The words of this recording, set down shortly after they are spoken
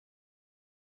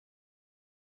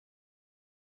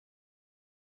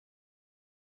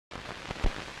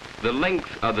The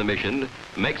length of the mission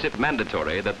makes it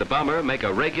mandatory that the bomber make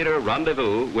a regular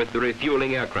rendezvous with the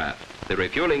refueling aircraft. The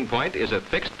refueling point is a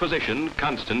fixed position,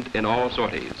 constant in all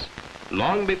sorties.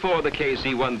 Long before the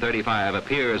KC-135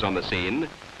 appears on the scene,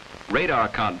 radar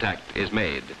contact is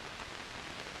made.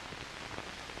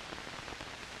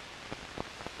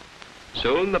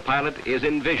 Soon the pilot is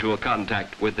in visual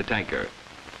contact with the tanker.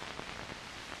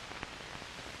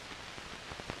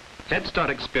 Headstart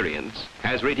experience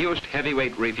has reduced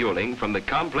heavyweight refueling from the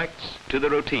complex to the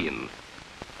routine.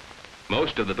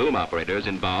 Most of the boom operators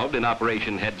involved in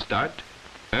Operation Headstart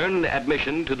earned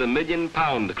admission to the £1 Million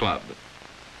Club.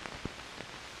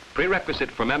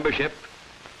 Prerequisite for membership,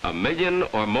 1 million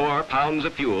or more pounds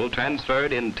of fuel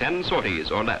transferred in 10 sorties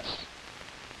or less.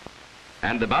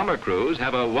 And the bomber crews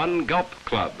have a 1 Gulp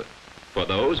Club for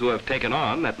those who have taken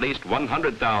on at least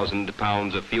 100,000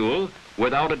 pounds of fuel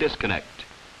without a disconnect.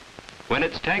 When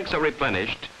its tanks are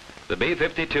replenished, the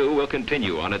B-52 will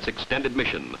continue on its extended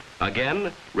mission,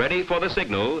 again ready for the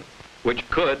signal which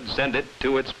could send it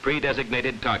to its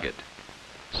pre-designated target.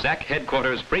 SAC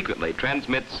headquarters frequently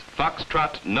transmits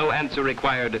Foxtrot no answer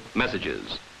required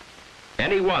messages.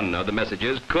 Any one of the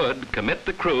messages could commit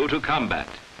the crew to combat.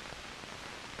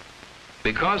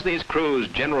 Because these crews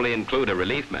generally include a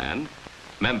relief man,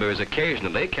 members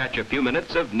occasionally catch a few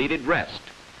minutes of needed rest.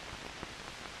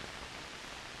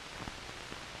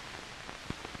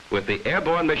 With the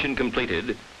airborne mission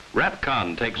completed,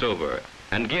 RAPCON takes over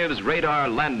and gives radar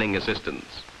landing assistance.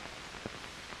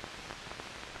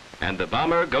 And the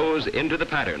bomber goes into the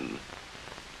pattern.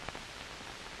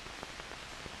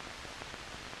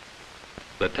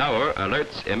 The tower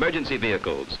alerts emergency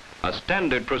vehicles, a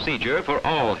standard procedure for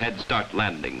all Headstart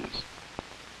landings.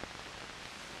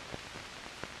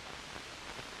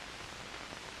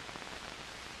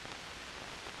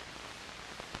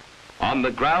 On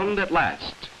the ground at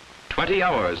last, 20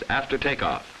 hours after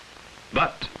takeoff.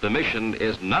 But the mission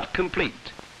is not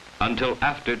complete until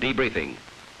after debriefing.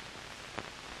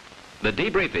 The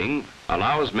debriefing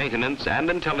allows maintenance and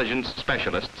intelligence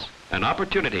specialists an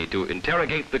opportunity to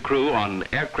interrogate the crew on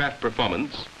aircraft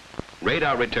performance,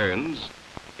 radar returns,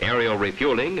 aerial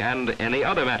refueling, and any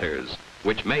other matters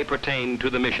which may pertain to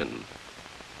the mission.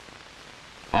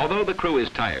 Although the crew is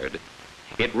tired,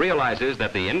 it realizes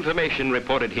that the information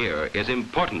reported here is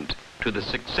important to the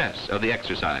success of the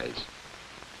exercise.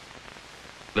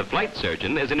 The flight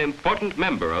surgeon is an important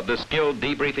member of the skilled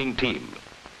debriefing team.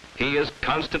 He is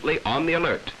constantly on the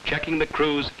alert, checking the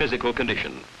crew's physical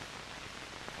condition.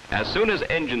 As soon as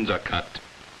engines are cut,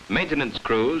 maintenance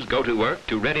crews go to work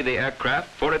to ready the aircraft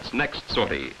for its next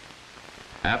sortie.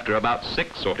 After about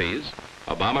 6 sorties,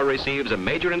 a bomber receives a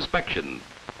major inspection,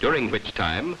 during which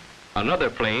time another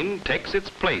plane takes its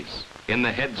place in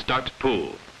the Headstart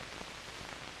pool.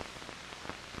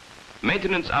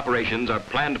 Maintenance operations are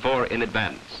planned for in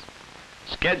advance.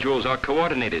 Schedules are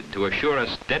coordinated to assure a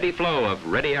steady flow of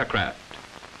ready aircraft.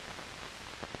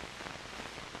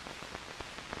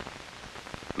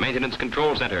 Maintenance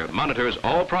Control Center monitors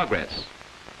all progress.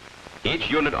 Each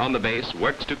unit on the base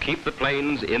works to keep the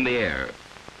planes in the air.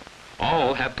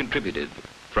 All have contributed,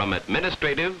 from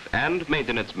administrative and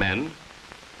maintenance men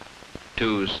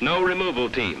to snow removal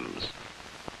teams.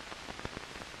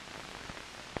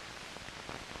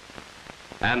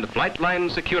 And flight line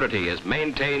security is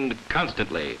maintained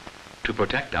constantly to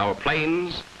protect our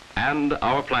planes and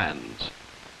our plans.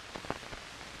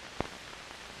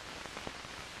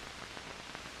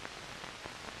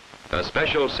 A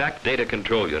special SAC data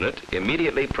control unit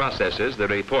immediately processes the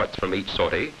reports from each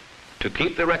sortie to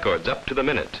keep the records up to the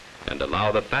minute and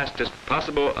allow the fastest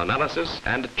possible analysis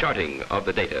and charting of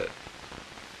the data.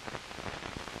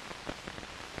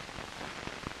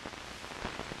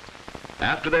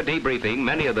 After their debriefing,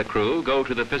 many of the crew go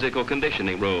to the physical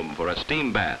conditioning room for a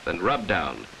steam bath and rub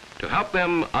down to help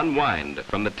them unwind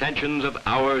from the tensions of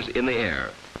hours in the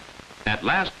air. At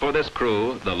last, for this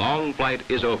crew, the long flight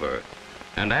is over,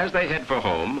 and as they head for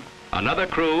home, another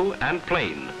crew and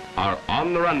plane are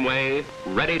on the runway,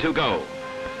 ready to go.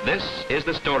 This is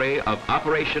the story of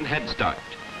Operation Headstart,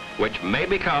 which may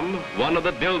become one of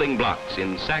the building blocks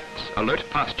in SAC's alert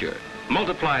posture.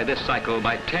 Multiply this cycle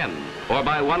by 10 or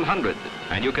by 100,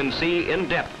 and you can see in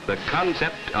depth the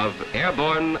concept of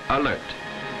airborne alert.